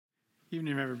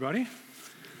Evening, everybody.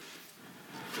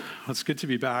 Well, it's good to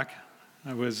be back.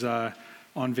 I was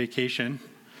on vacation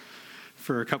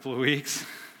for a couple of weeks,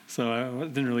 so I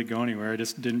didn't really go anywhere. I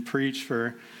just didn't preach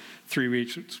for 3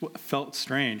 weeks, which felt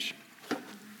strange.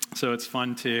 So it's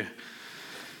fun to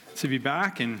be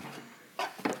back and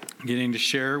getting to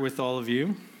share with all of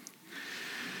you.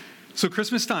 So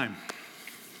Christmas time,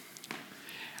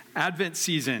 Advent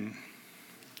season,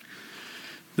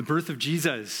 the birth of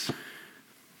Jesus,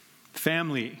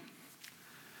 family,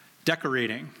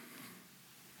 decorating,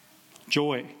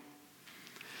 joy,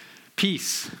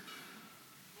 peace,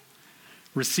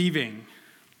 receiving,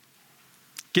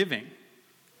 giving,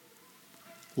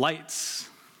 lights,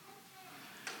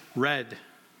 red,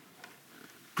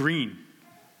 green,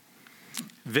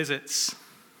 visits,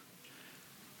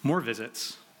 more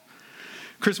visits,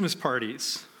 Christmas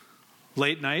parties,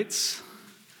 late nights,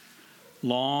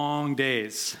 long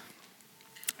days,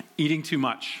 eating too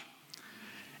much,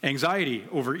 anxiety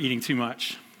over eating too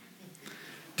much,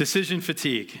 decision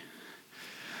fatigue,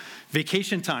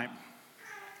 vacation time,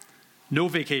 no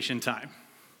vacation time,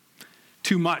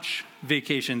 too much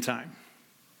vacation time,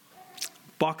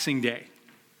 Boxing Day.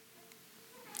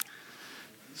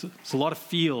 So it's a lot of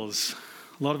feels,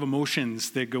 a lot of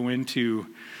emotions that go into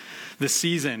the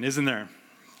season, isn't there?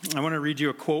 I want to read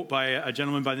you a quote by a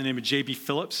gentleman by the name of J.B.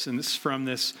 Phillips, and this is from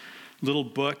this little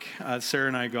book Sarah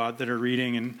and I got that are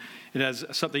reading, and it has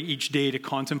something each day to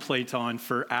contemplate on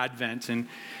for Advent. And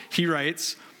he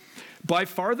writes, "By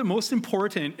far the most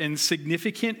important and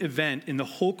significant event in the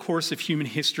whole course of human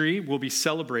history will be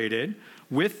celebrated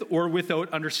with or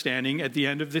without understanding at the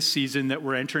end of this season that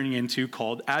we're entering into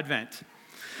called Advent.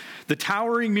 The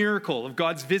towering miracle of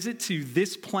God's visit to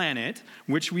this planet,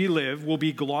 which we live, will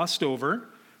be glossed over,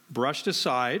 brushed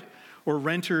aside, or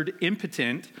rendered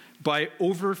impotent by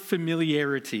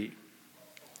over-familiarity.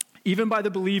 Even by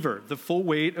the believer, the full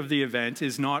weight of the event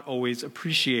is not always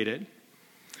appreciated.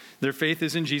 Their faith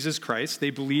is in Jesus Christ.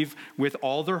 They believe with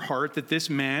all their heart that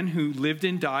this man who lived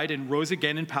and died and rose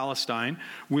again in Palestine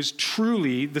was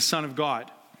truly the Son of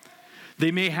God.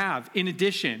 They may have, in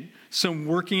addition, some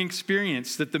working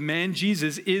experience that the man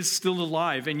Jesus is still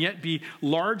alive and yet be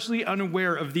largely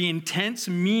unaware of the intense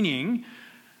meaning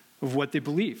of what they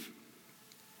believe.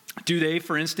 Do they,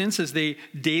 for instance, as they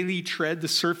daily tread the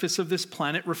surface of this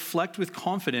planet, reflect with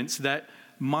confidence that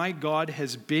my God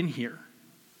has been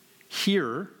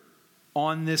here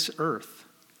on this earth?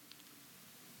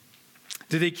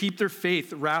 Do they keep their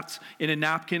faith wrapped in a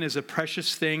napkin as a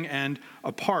precious thing and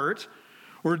apart?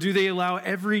 Or do they allow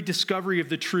every discovery of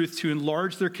the truth to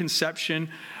enlarge their conception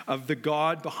of the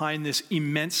God behind this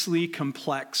immensely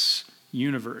complex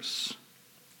universe?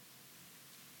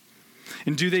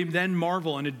 And do they then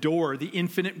marvel and adore the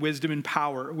infinite wisdom and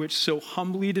power which so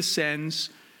humbly descends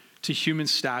to human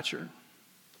stature?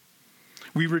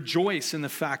 We rejoice in the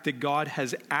fact that God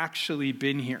has actually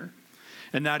been here,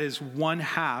 and that is one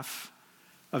half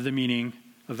of the meaning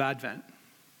of Advent.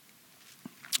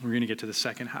 We're going to get to the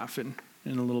second half in a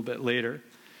little bit later.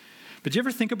 But do you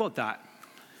ever think about that?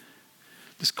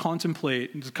 Just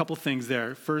contemplate. There's a couple things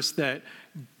there. First, that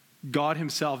God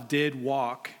himself did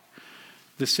walk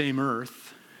the same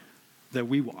earth that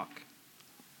we walk.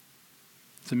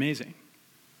 It's amazing.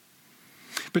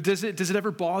 But does it ever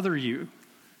bother you?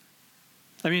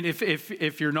 I mean,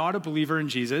 if you're not a believer in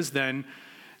Jesus, then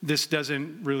this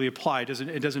doesn't really apply.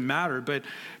 It doesn't matter.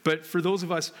 But for those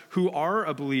of us who are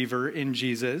a believer in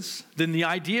Jesus, then the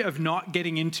idea of not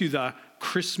getting into the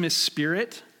Christmas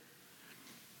spirit,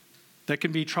 that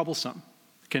can be troublesome.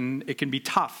 It can be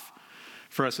tough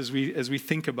for us as we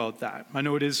think about that. I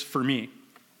know it is for me.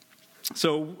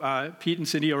 So Pete and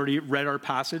Cindy already read our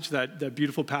passage, that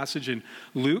beautiful passage in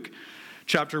Luke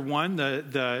chapter 1,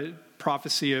 the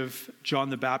prophecy of John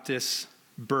the Baptist's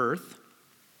birth.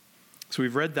 So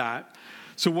we've read that.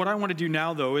 So what I want to do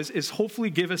now, though, is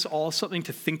hopefully give us all something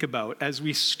to think about as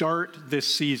we start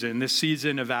this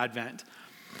season of Advent.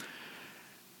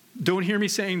 Don't hear me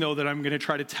saying, though, that I'm going to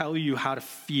try to tell you how to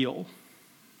feel.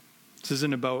 This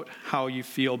isn't about how you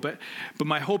feel, but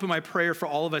my hope and my prayer for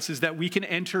all of us is that we can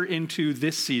enter into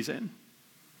this season,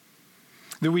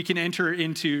 that we can enter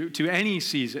into any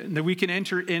season, that we can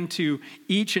enter into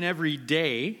each and every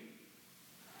day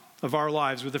of our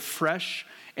lives with a fresh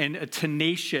and a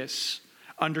tenacious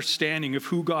understanding of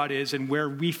who God is and where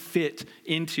we fit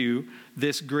into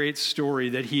this great story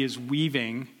that he is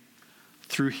weaving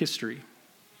through history.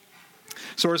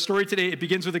 So our story today, it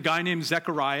begins with a guy named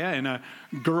Zechariah and a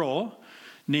girl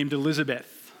named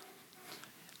Elizabeth.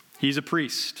 He's a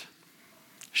priest.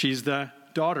 She's the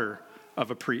daughter of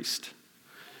a priest.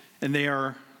 And they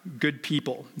are good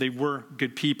people. They were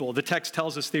good people. The text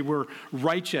tells us they were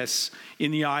righteous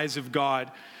in the eyes of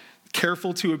God,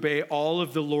 careful to obey all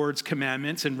of the Lord's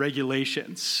commandments and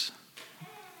regulations.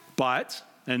 But,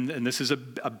 and this is a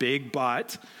big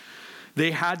but,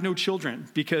 they had no children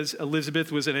because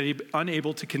Elizabeth was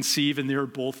unable to conceive, and they were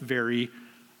both very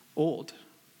old.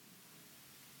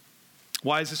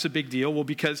 Why is this a big deal? Well,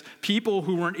 because people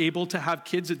who weren't able to have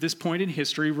kids at this point in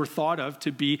history were thought of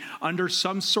to be under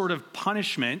some sort of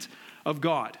punishment of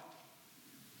God.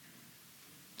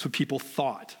 That's what people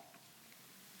thought.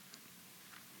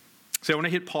 So I want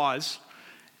to hit pause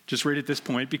just right at this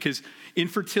point, because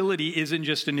infertility isn't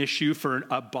just an issue for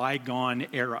a bygone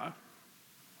era.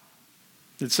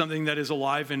 It's something that is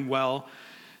alive and well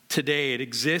today. It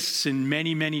exists in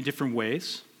many, many different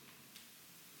ways.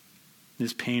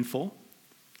 It's painful.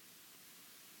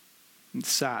 It's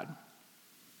sad.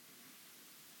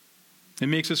 It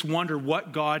makes us wonder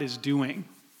what God is doing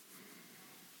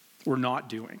or not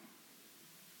doing.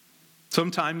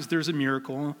 Sometimes there's a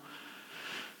miracle,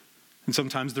 and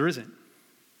sometimes there isn't.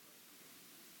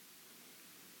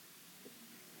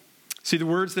 See, the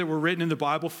words that were written in the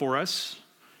Bible for us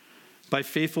by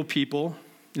faithful people,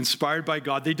 inspired by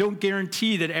God, they don't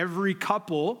guarantee that every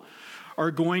couple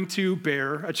are going to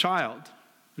bear a child.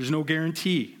 There's no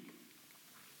guarantee.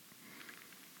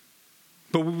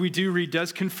 But what we do read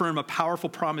does confirm a powerful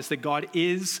promise that God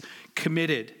is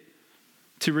committed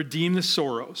to redeem the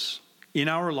sorrows in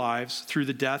our lives through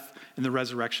the death and the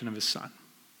resurrection of his Son.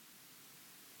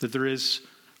 That there is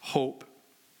hope.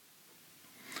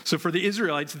 So for the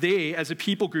Israelites, they, as a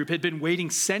people group, had been waiting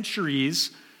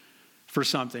centuries for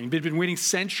something. They'd been waiting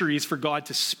centuries for God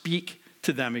to speak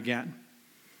to them again.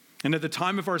 And at the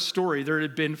time of our story, there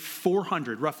had been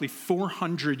roughly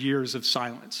 400 years of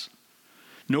silence.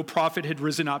 No prophet had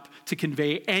risen up to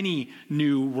convey any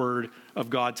new word of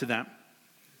God to them.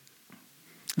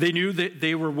 They knew that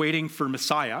they were waiting for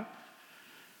Messiah,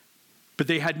 but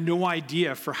they had no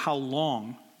idea for how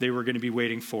long they were going to be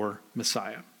waiting for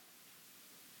Messiah.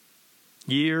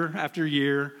 Year after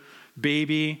year,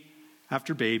 baby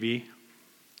after baby,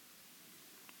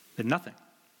 and nothing.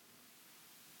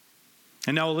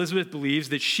 And now Elizabeth believes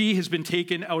that she has been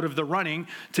taken out of the running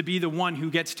to be the one who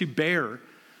gets to bear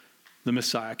the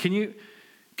Messiah. Can you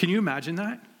imagine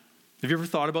that? Have you ever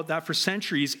thought about that? For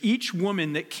centuries, each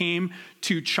woman that came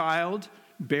to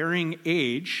childbearing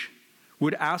age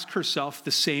would ask herself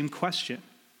the same question.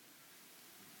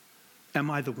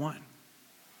 Am I the one?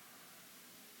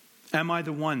 Am I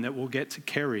the one that will get to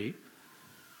carry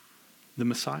the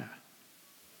Messiah?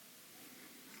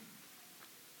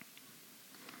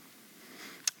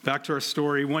 Back to our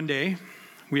story. One day,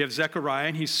 we have Zechariah,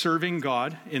 and he's serving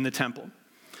God in the temple.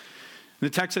 And the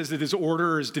text says that his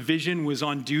order or his division was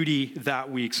on duty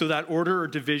that week. So that order or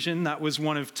division, that was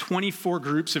one of 24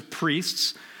 groups of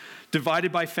priests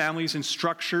divided by families and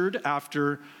structured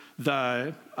after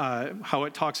the how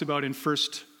it talks about in 1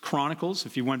 Chronicles,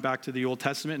 if you went back to the Old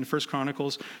Testament, in 1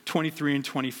 Chronicles 23 and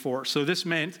 24. So this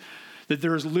meant that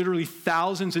there was literally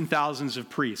thousands and thousands of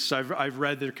priests. I've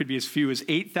read there could be as few as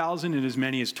 8,000 and as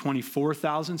many as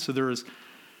 24,000. So there was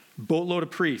a boatload of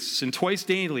priests. And twice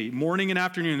daily, morning and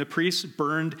afternoon, the priests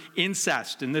burned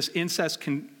incense. And this incense.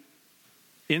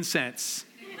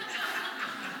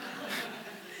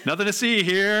 Nothing to see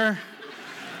here.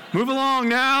 Move along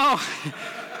now.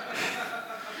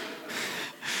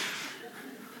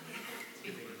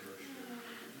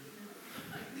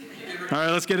 All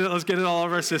right, let's get it all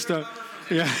over our system.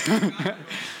 Yeah.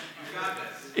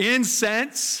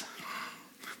 Incense.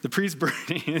 The priest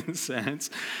burning incense,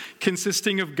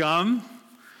 consisting of gum,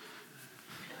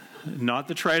 not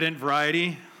the Trident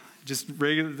variety, just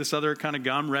regular, this other kind of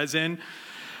gum, resin,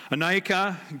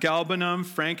 onycha, galbanum,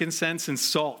 frankincense, and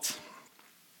salt.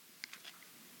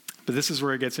 But this is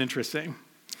where it gets interesting.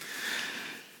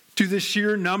 To the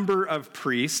sheer number of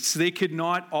priests, they could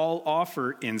not all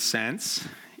offer incense,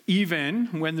 even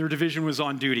when their division was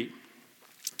on duty.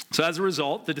 So as a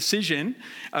result, the decision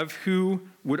of who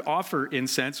would offer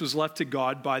incense was left to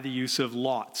God by the use of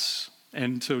lots.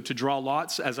 And so to draw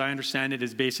lots, as I understand it,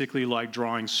 is basically like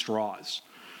drawing straws.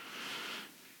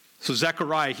 So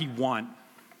Zechariah, he won.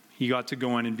 He got to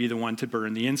go in and be the one to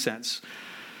burn the incense.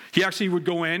 He actually would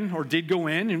go in, or did go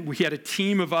in, and he had a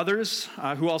team of others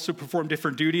who also performed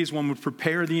different duties. One would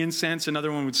prepare the incense, another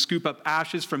one would scoop up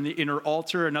ashes from the inner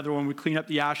altar, another one would clean up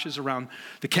the ashes around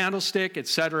the candlestick,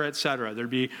 etc., etc. There'd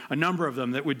be a number of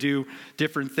them that would do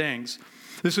different things.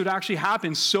 This would actually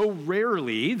happen so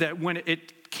rarely that when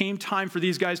it came time for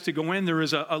these guys to go in, there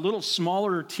was a little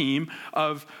smaller team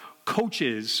of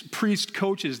coaches, priest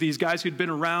coaches, these guys who'd been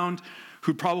around,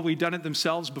 who'd probably done it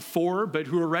themselves before, but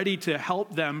who are ready to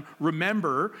help them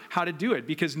remember how to do it,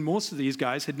 because most of these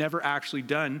guys had never actually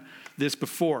done this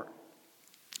before.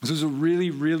 This was a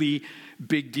really, really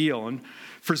big deal. And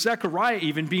for Zechariah,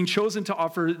 even being chosen to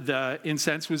offer the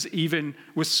incense was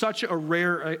such a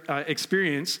rare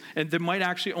experience, and that might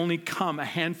actually only come a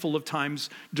handful of times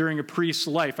during a priest's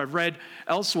life. I've read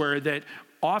elsewhere that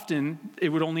often it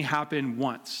would only happen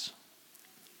once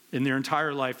in their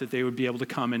entire life that they would be able to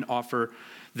come and offer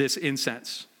this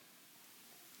incense.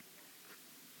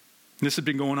 This had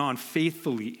been going on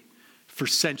faithfully for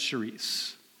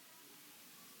centuries.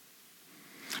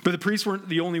 But the priests weren't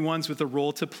the only ones with a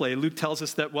role to play. Luke tells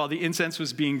us that while the incense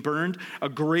was being burned, a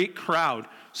great crowd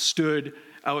stood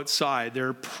outside.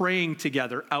 They're praying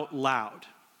together out loud,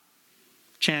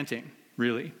 chanting,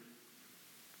 really.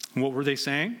 And what were they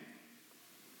saying?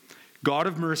 God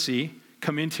of mercy,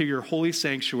 come into your holy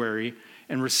sanctuary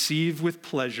and receive with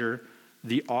pleasure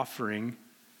the offering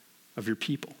of your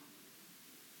people.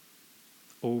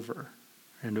 Over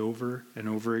and over and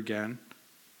over again.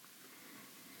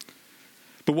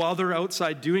 But while they're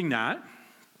outside doing that,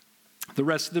 the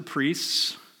rest of the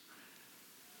priests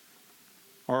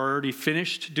are already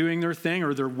finished doing their thing,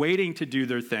 or they're waiting to do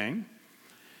their thing.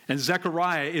 And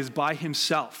Zechariah is by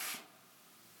himself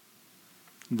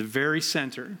in the very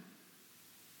center,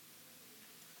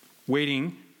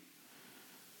 waiting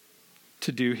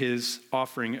to do his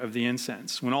offering of the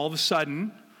incense. When all of a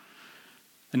sudden,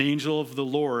 an angel of the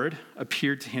Lord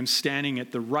appeared to him standing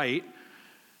at the right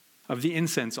of the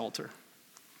incense altar.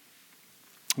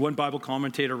 One Bible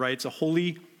commentator writes, a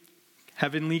holy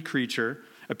heavenly creature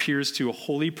appears to a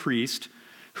holy priest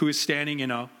who is standing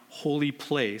in a holy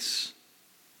place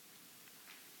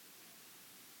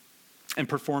and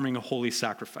performing a holy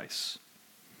sacrifice.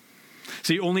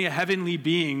 See, only a heavenly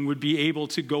being would be able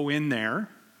to go in there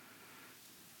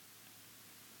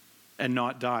and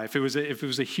not die. If it was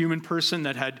a human person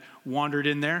that had wandered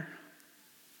in there,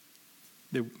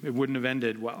 it wouldn't have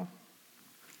ended well.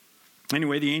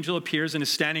 Anyway, the angel appears and is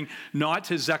standing not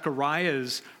to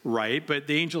Zechariah's right, but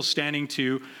the angel standing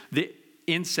to the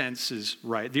incense's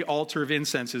right, the altar of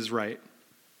incense's right.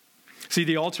 See,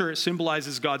 the altar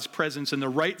symbolizes God's presence, and the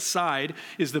right side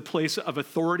is the place of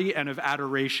authority and of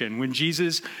adoration. When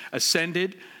Jesus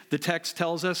ascended, the text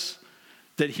tells us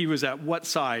that he was at what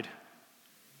side?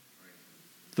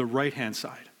 The right-hand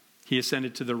side. He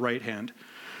ascended to the right-hand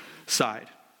side.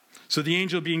 So the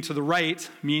angel being to the right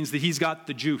means that he's got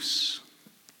the juice.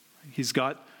 He's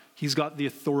got the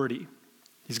authority.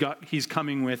 He's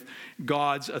coming with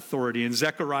God's authority. And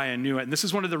Zechariah knew it. And this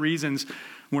is one of the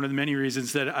many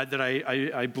reasons that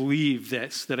I believe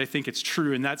this, that I think it's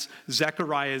true. And that's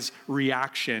Zechariah's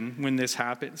reaction when this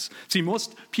happens. See,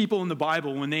 most people in the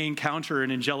Bible, when they encounter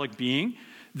an angelic being,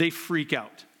 they freak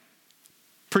out.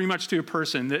 Pretty much to a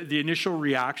person. The initial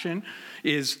reaction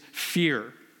is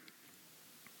fear.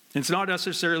 It's not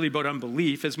necessarily about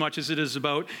unbelief as much as it is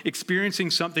about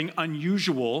experiencing something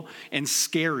unusual and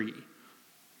scary.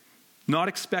 Not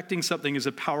expecting something is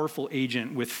a powerful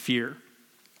agent with fear.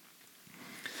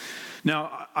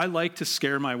 Now, I like to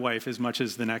scare my wife as much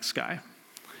as the next guy.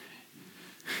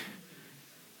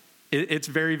 It's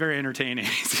very, very entertaining.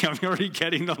 See, I'm already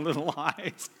getting the little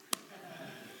eyes.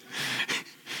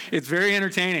 It's very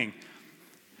entertaining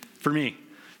for me,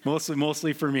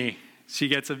 mostly for me. She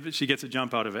gets a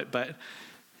jump out of it, but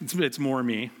it's more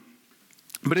me.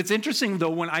 But it's interesting though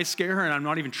when I scare her and I'm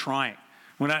not even trying.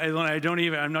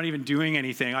 I'm not even doing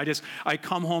anything. I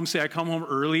come home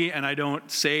early and I don't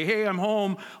say, hey, I'm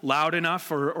home loud enough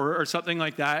or something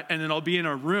like that. And then I'll be in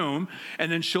a room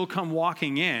and then she'll come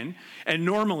walking in. And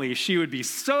normally she would be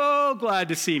so glad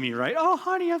to see me, right? Oh,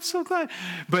 honey, I'm so glad.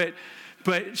 But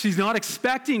she's not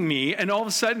expecting me. And all of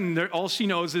a sudden, all she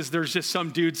knows is there's just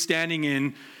some dude standing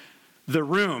in the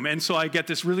room. And so I get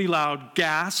this really loud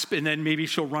gasp, and then maybe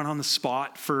she'll run on the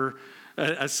spot for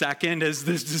a second as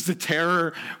this just the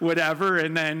terror, whatever,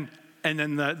 and then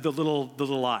the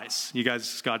little eyes. You guys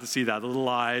just got to see that, the little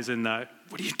eyes, and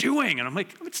what are you doing? And I'm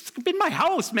like, it's in my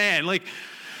house, man. Like,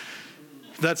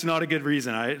 that's not a good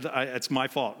reason. It's my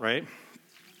fault, right?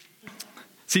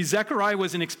 See, Zechariah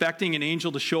wasn't expecting an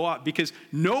angel to show up because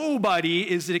nobody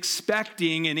is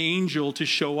expecting an angel to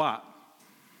show up.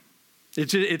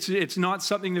 It's not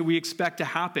something that we expect to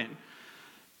happen.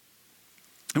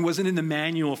 It wasn't in the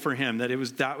manual for him that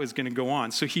was going to go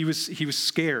on. So he was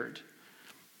scared,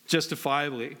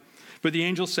 justifiably. But the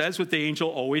angel says what the angel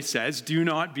always says: do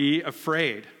not be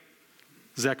afraid,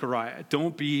 Zechariah.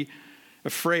 Don't be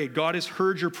afraid. God has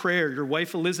heard your prayer. Your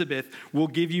wife Elizabeth will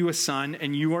give you a son,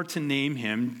 and you are to name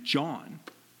him John.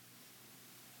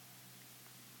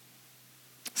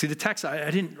 See, the text,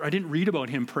 I didn't read about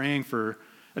him praying for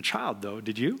a child, though,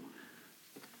 did you?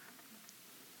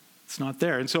 It's not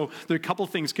there. And so there are a couple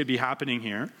things could be happening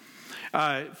here.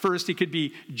 First, it could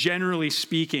be generally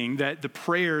speaking that the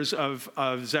prayers of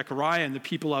Zechariah and the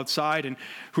people outside and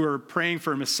who are praying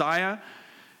for a Messiah,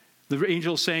 the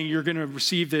angel is saying you're going to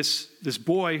receive this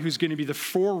boy who's going to be the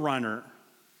forerunner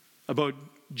about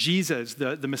Jesus,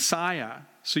 the Messiah.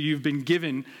 So you've been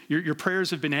given, your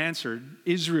prayers have been answered.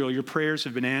 Israel, your prayers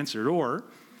have been answered. Or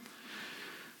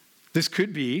this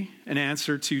could be an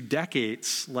answer to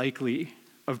decades, likely,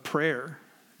 of prayer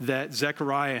that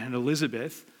Zechariah and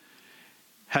Elizabeth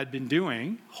had been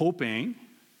doing, hoping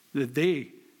that they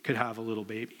could have a little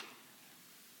baby.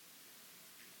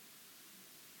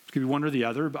 It could be one or the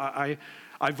other, but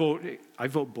I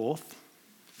vote both.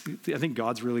 I think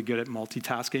God's really good at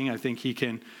multitasking. I think he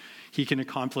can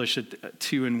accomplish it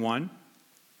two in one.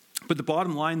 But the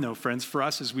bottom line, though, friends, for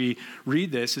us as we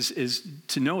read this is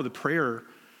to know the prayers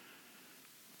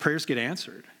get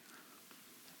answered.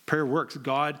 Prayer works.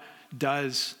 God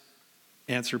does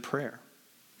answer prayer.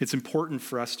 It's important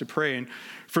for us to pray. And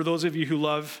for those of you who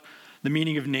love the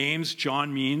meaning of names,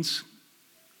 John means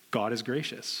God is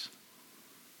gracious.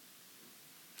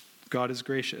 God is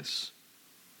gracious.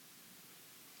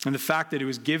 And the fact that it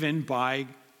was given by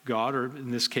God, or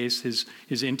in this case,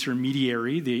 his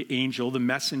intermediary, the angel, the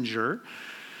messenger,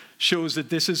 shows that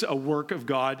this is a work of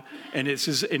God, and this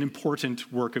is an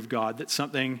important work of God, that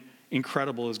something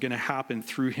incredible is going to happen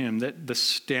through him, that the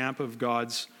stamp of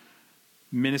God's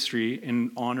ministry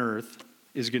on earth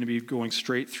is going to be going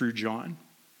straight through John.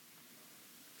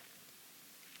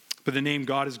 But the name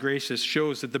God is gracious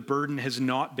shows that the burden has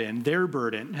not been, their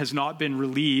burden has not been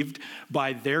relieved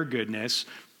by their goodness,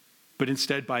 but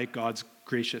instead by God's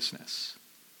graciousness.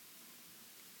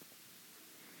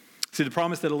 See, the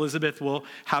promise that Elizabeth will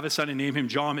have a son and name him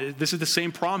John, this is the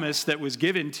same promise that was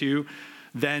given to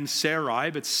then Sarai,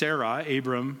 but Sarah,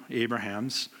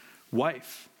 Abraham's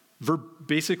wife.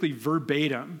 Basically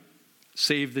verbatim,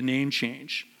 save the name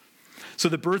change. So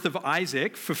the birth of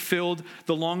Isaac fulfilled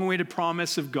the long-awaited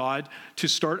promise of God to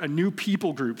start a new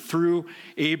people group through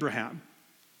Abraham.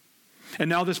 And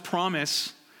now this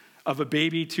promise of a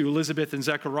baby to Elizabeth and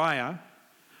Zechariah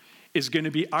is going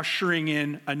to be ushering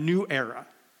in a new era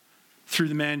through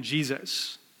the man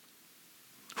Jesus,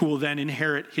 who will then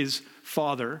inherit his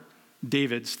father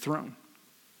David's throne.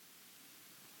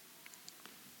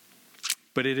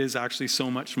 But it is actually so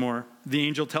much more. The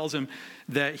angel tells him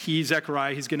that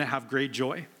Zechariah, he's going to have great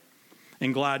joy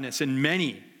and gladness, and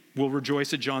many will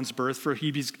rejoice at John's birth, for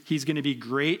he's going to be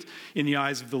great in the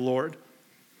eyes of the Lord.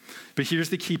 But here's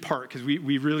the key part, because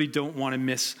we really don't want to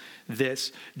miss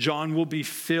this. John will be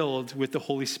filled with the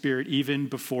Holy Spirit even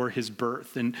before his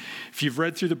birth. And if you've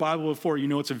read through the Bible before, you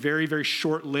know it's a very, very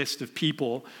short list of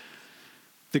people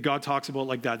that God talks about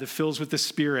like that fills with the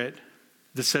Spirit,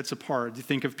 that sets apart. You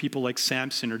think of people like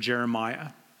Samson or Jeremiah,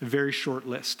 a very short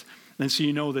list. And so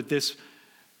you know that this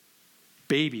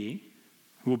baby,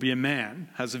 who will be a man,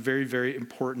 has a very, very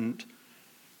important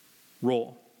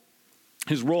role.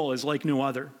 His role is like no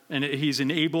other, and it is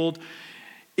enabled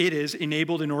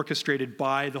and orchestrated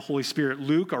by the Holy Spirit.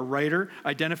 Luke, our writer,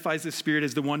 identifies the Spirit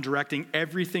as the one directing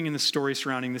everything in the story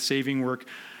surrounding the saving work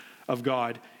of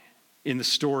God in the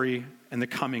story and the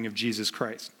coming of Jesus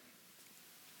Christ.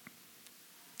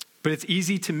 But it's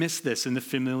easy to miss this in the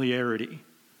familiarity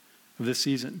of this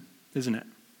season, isn't it?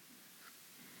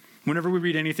 Whenever we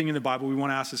read anything in the Bible, we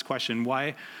want to ask this question: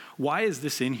 why is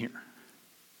this in here?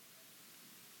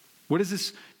 What does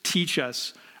this teach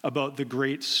us about the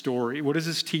great story? What does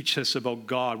this teach us about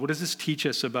God? What does this teach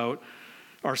us about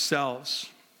ourselves?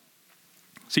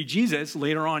 See, Jesus,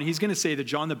 later on, he's going to say that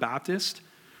John the Baptist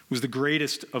was the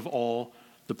greatest of all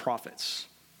the prophets.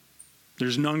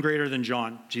 There's none greater than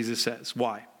John, Jesus says.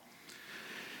 Why?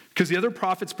 Because the other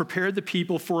prophets prepared the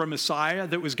people for a Messiah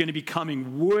that was going to be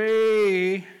coming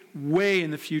way, way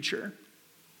in the future.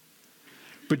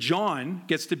 But John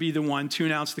gets to be the one to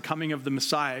announce the coming of the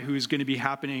Messiah, who is going to be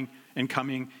happening and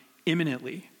coming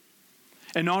imminently.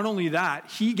 And not only that,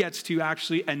 he gets to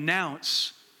actually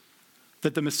announce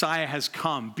that the Messiah has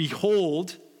come.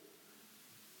 Behold,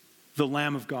 the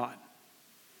Lamb of God.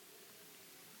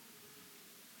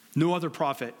 No other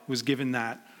prophet was given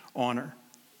that honor.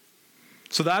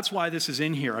 So that's why this is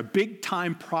in here. A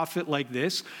big-time prophet like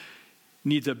this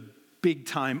needs a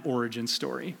big-time origin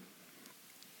story.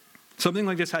 Something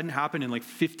like this hadn't happened in like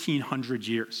 1,500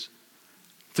 years.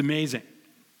 It's amazing.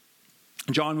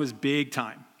 John was big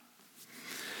time.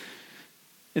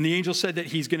 And the angel said that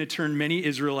he's going to turn many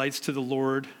Israelites to the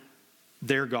Lord,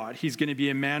 their God. He's going to be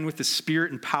a man with the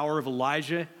spirit and power of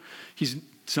Elijah. He's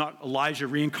It's not Elijah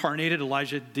reincarnated.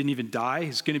 Elijah didn't even die.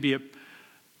 He's going to be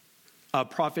a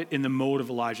prophet in the mode of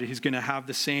Elijah. He's going to have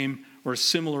the same or a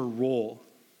similar role.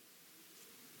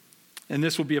 And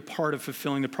this will be a part of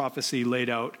fulfilling the prophecy laid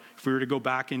out. If we were to go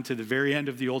back into the very end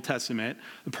of the Old Testament,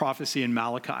 the prophecy in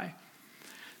Malachi,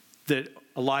 that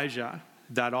Elijah,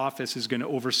 that office, is going to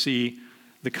oversee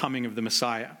the coming of the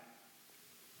Messiah.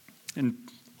 And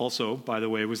also, by the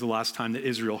way, it was the last time that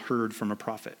Israel heard from a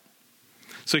prophet.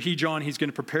 So John, he's going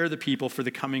to prepare the people for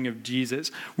the coming of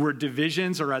Jesus. Where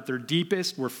divisions are at their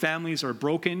deepest, where families are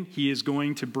broken, he is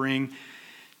going to bring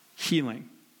healing.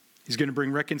 He's going to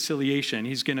bring reconciliation.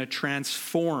 He's going to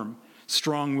transform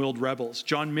strong-willed rebels.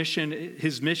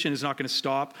 His mission is not going to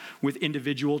stop with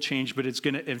individual change, but it's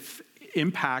going to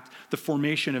impact the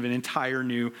formation of an entire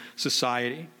new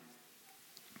society.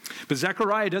 But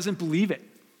Zechariah doesn't believe it.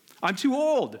 I'm too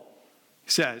old, he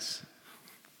says.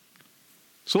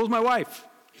 So is my wife.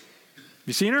 Have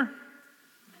you seen her?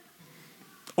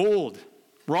 Old.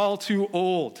 We're all too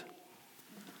old.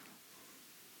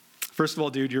 First of all,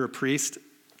 dude, you're a priest.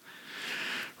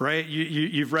 Right?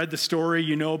 You've read the story.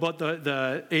 You know about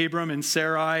the Abram and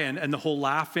Sarai and the whole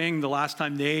laughing the last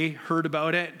time they heard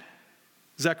about it.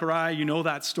 Zechariah, you know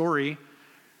that story.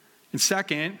 And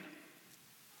second,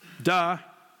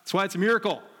 that's why it's a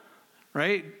miracle.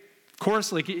 Right? Of course,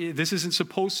 this isn't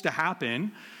supposed to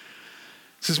happen.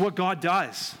 This is what God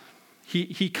does.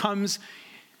 He comes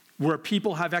where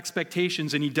people have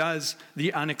expectations, and he does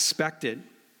the unexpected.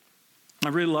 I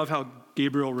really love how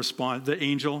Gabriel responds. The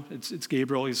angel, it's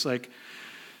Gabriel. He's like,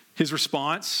 his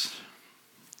response,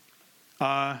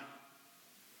 I'm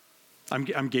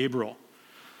Gabriel.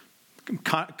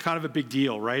 Kind of a big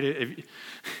deal, right? Do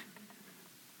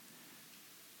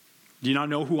you not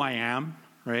know who I am,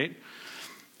 right?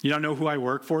 You not know who I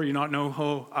work for? You not know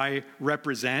who I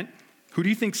represent? Who do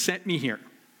you think sent me here?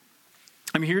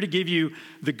 I'm here to give you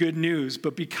the good news,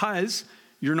 but because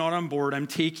you're not on board, I'm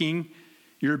taking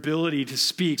your ability to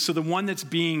speak. So the one that's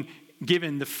being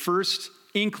given the first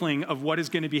inkling of what is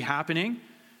going to be happening,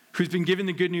 who's been given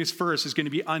the good news first, is going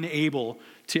to be unable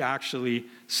to actually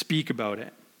speak about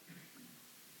it.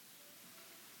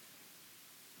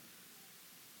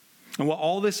 And while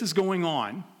all this is going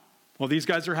on, while these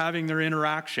guys are having their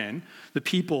interaction, the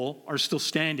people are still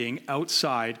standing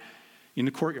outside in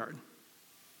the courtyard.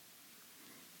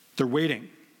 They're waiting.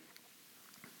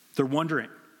 They're wondering.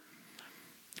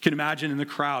 You can imagine in the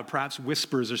crowd, perhaps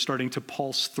whispers are starting to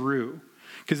pulse through,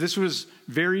 because this was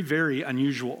very, very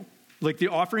unusual. Like the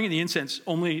offering and the incense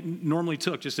normally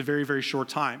took just a very, very short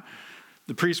time.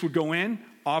 The priest would go in,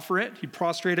 offer it, he'd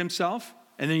prostrate himself,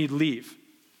 and then he'd leave.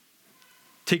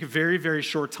 Take a very, very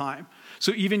short time.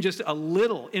 So even just a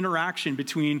little interaction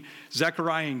between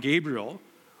Zechariah and Gabriel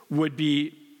would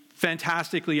be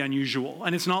fantastically unusual.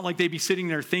 And it's not like they'd be sitting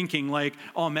there thinking like,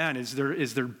 oh man, is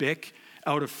their bick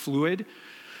out of fluid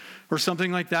or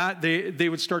something like that? They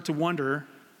would start to wonder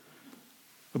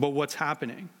about what's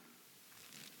happening.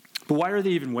 But why are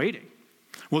they even waiting?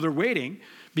 Well, they're waiting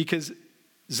because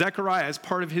Zechariah, as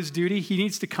part of his duty, he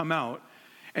needs to come out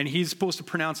and he's supposed to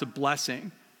pronounce a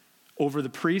blessing over the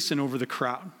priests and over the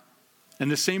crowd. And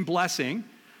the same blessing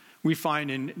we find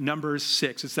in Numbers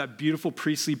 6. It's that beautiful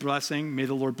priestly blessing. May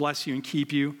the Lord bless you and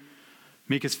keep you,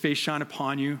 make his face shine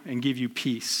upon you, and give you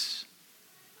peace.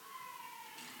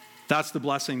 That's the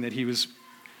blessing that he was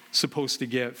supposed to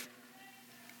give.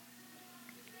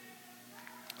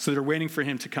 So they're waiting for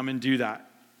him to come and do that.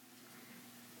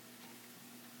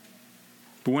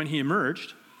 But when he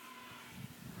emerged,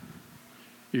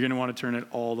 you're going to want to turn it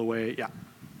all the way, yeah.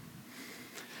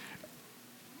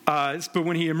 But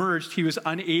when he emerged, he was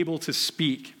unable to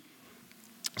speak.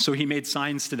 So he made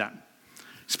signs to them.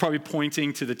 He's probably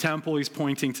pointing to the temple. He's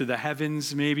pointing to the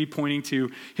heavens, maybe pointing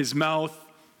to his mouth,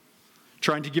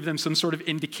 trying to give them some sort of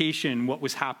indication what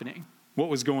was happening, what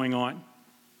was going on.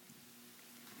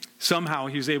 Somehow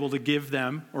he was able to give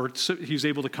them, or he was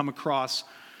able to come across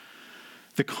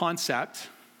the concept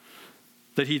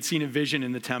that he'd seen a vision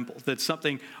in the temple, that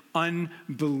something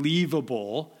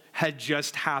unbelievable had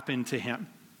just happened to him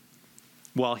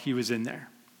while he was in there.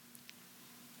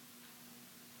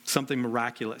 Something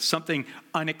miraculous, something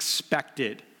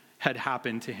unexpected had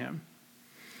happened to him.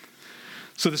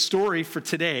 So the story for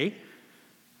today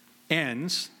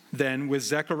ends then with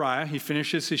Zechariah. He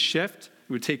finishes his shift.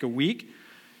 It would take a week,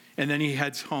 and then he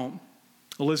heads home.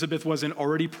 Elizabeth wasn't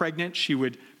already pregnant. She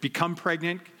would become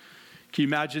pregnant. Can you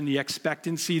imagine the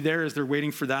expectancy there as they're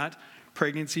waiting for that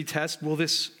pregnancy test? Will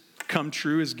this come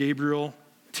true? Is Gabriel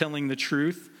telling the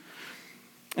truth?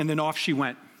 And then off she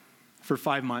went for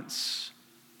 5 months.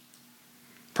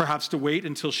 Perhaps to wait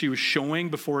until she was showing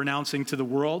before announcing to the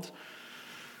world.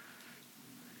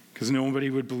 because nobody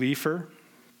would believe her.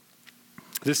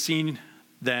 This scene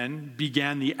then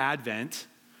began the Advent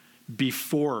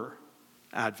before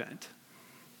Advent.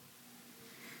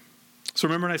 So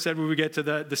remember when I said we would get to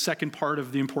the second part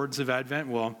of the importance of Advent?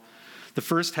 Well, the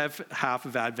first half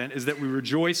of Advent is that we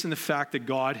rejoice in the fact that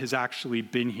God has actually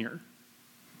been here.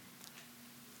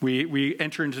 We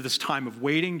enter into this time of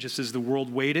waiting, just as the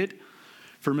world waited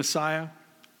for Messiah,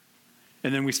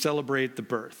 and then we celebrate the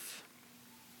birth.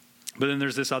 But then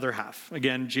there's this other half.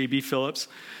 Again, J.B. Phillips,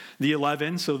 the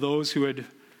 11, so those who had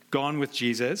gone with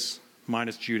Jesus,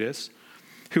 minus Judas,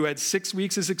 who had 6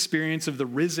 weeks' experience of the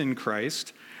risen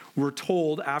Christ, were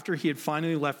told after he had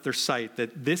finally left their sight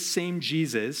that this same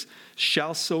Jesus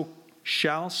shall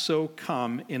so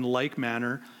come in like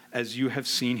manner as you have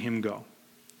seen him go.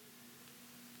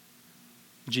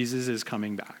 Jesus is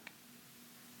coming back.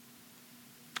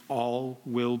 All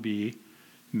will be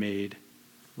made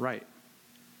right.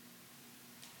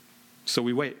 So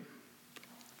we wait.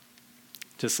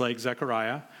 Just like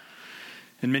Zechariah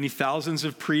and many thousands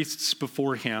of priests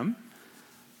before him,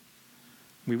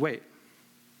 we wait.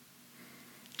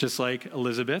 Just like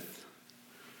Elizabeth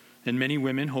and many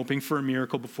women hoping for a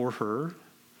miracle before her,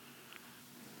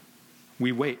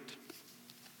 we wait.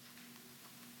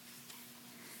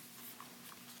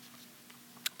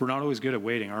 We're not always good at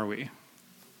waiting, are we?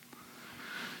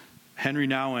 Henry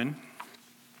Nouwen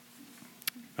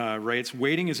writes,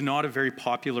 waiting is not a very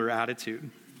popular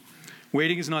attitude.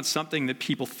 Waiting is not something that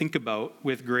people think about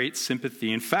with great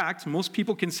sympathy. In fact, most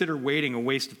people consider waiting a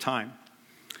waste of time.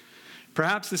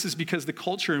 Perhaps this is because the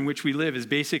culture in which we live is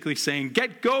basically saying,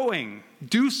 get going,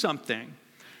 do something,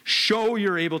 show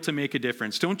you're able to make a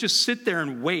difference. Don't just sit there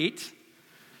and wait.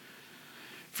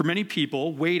 For many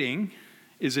people, waiting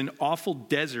is an awful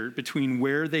desert between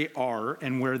where they are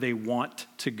and where they want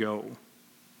to go.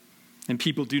 And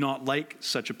people do not like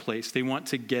such a place. They want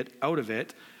to get out of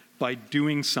it by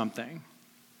doing something.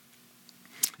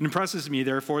 It impresses me,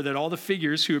 therefore, that all the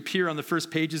figures who appear on the first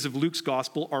pages of Luke's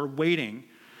gospel are waiting.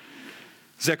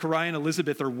 Zechariah and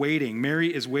Elizabeth are waiting.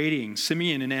 Mary is waiting.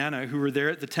 Simeon and Anna, who were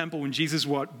there at the temple when Jesus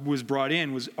was brought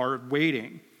in, are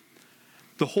waiting.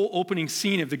 The whole opening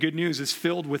scene of the good news is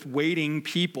filled with waiting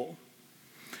people.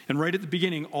 And right at the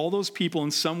beginning, all those people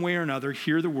in some way or another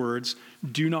hear the words,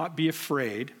 do not be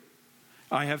afraid.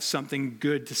 I have something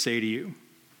good to say to you.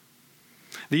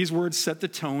 These words set the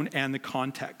tone and the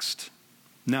context.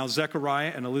 Now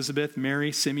Zechariah and Elizabeth,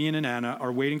 Mary, Simeon, and Anna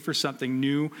are waiting for something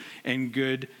new and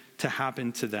good to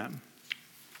happen to them.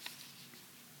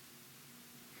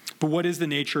 But what is the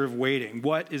nature of waiting?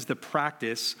 What is the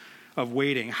practice of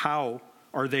waiting? How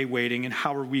are they waiting, and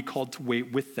how are we called to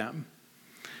wait with them?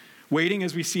 Waiting,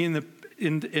 as we see in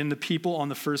the people on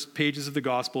the first pages of the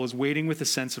gospel, is waiting with a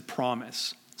sense of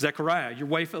promise. Zechariah, your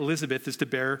wife Elizabeth is to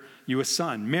bear you a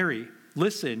son. Mary,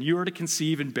 listen, you are to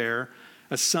conceive and bear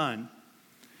a son.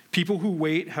 People who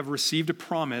wait have received a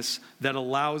promise that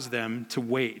allows them to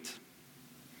wait.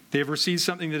 They have received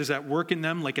something that is at work in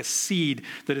them, like a seed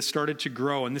that has started to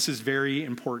grow, and this is very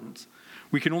important.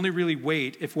 We can only really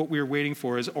wait if what we are waiting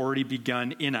for has already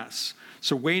begun in us.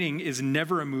 So waiting is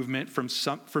never a movement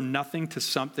from nothing to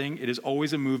something. It is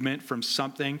always a movement from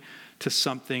something to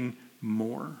something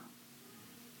more.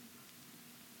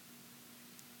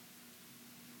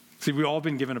 See, we've all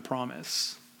been given a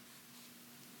promise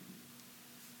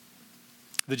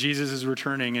that Jesus is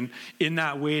returning. And in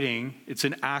that waiting, it's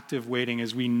an active waiting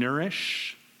as we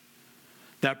nourish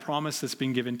that promise that's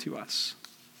been given to us.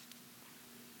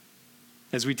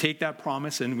 As we take that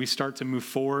promise and we start to move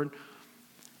forward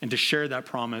and to share that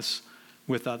promise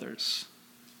with others.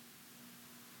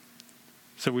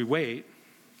 So we wait,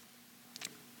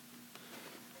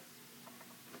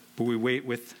 but we wait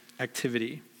with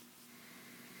activity.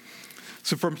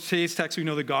 So from today's text, we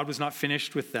know that God was not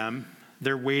finished with them.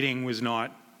 Their waiting was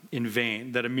not in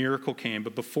vain, that a miracle came.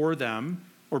 But before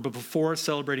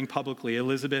celebrating publicly,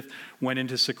 Elizabeth went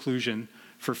into seclusion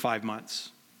for 5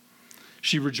 months.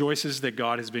 She rejoices that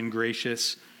God has been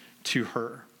gracious to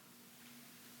her.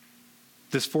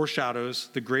 This foreshadows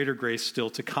the greater grace still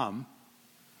to come,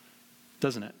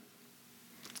 doesn't it?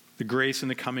 The grace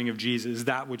and the coming of Jesus,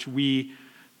 that which we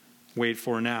wait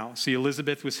for now. See,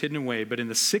 Elizabeth was hidden away, but in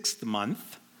the 6th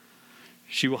month,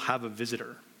 she will have a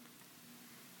visitor.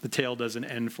 The tale doesn't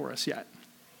end for us yet,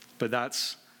 but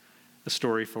that's a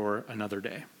story for another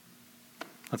day.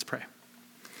 Let's pray.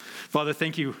 Father,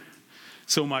 thank you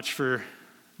so much for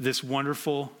this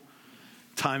wonderful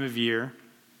time of year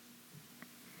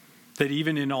that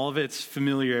even in all of its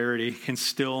familiarity can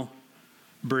still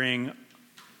bring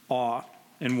awe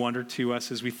and wonder to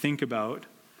us as we think about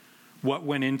what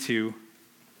went into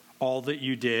all that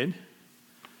you did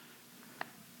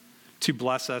to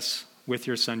bless us with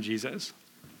your Son, Jesus.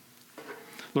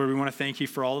 Lord, we want to thank you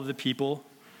for all of the people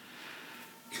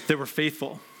that were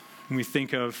faithful. When we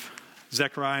think of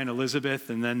Zechariah and Elizabeth,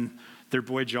 and then their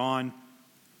boy John,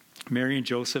 Mary and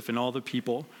Joseph, and all the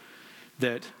people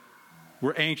that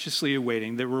were anxiously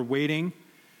awaiting, that were waiting,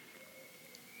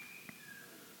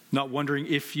 not wondering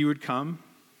if you would come,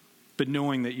 but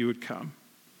knowing that you would come.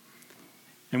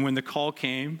 And when the call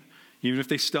came, even if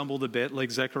they stumbled a bit,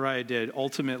 like Zechariah did,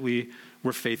 ultimately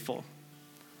were faithful.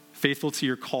 Faithful to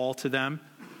your call to them,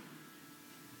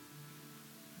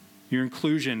 your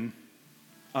inclusion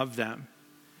of them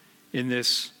in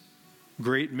this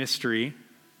great mystery,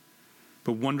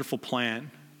 but wonderful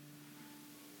plan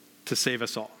to save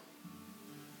us all.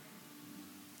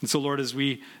 And so, Lord, as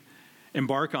we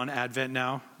embark on Advent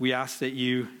now, we ask that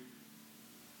you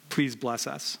please bless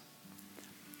us.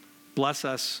 Bless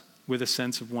us with a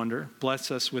sense of wonder.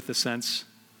 Bless us with a sense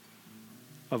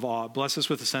of awe. Bless us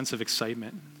with a sense of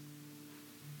excitement.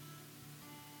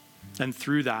 And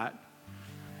through that,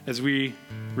 as we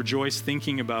rejoice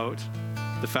thinking about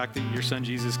the fact that your Son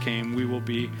Jesus came, we will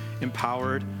be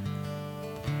empowered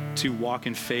to walk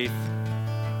in faith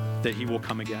that he will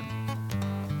come again.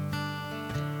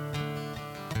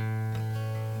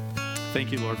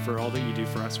 Thank you, Lord, for all that you do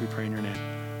for us. We pray in your name.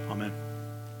 Amen.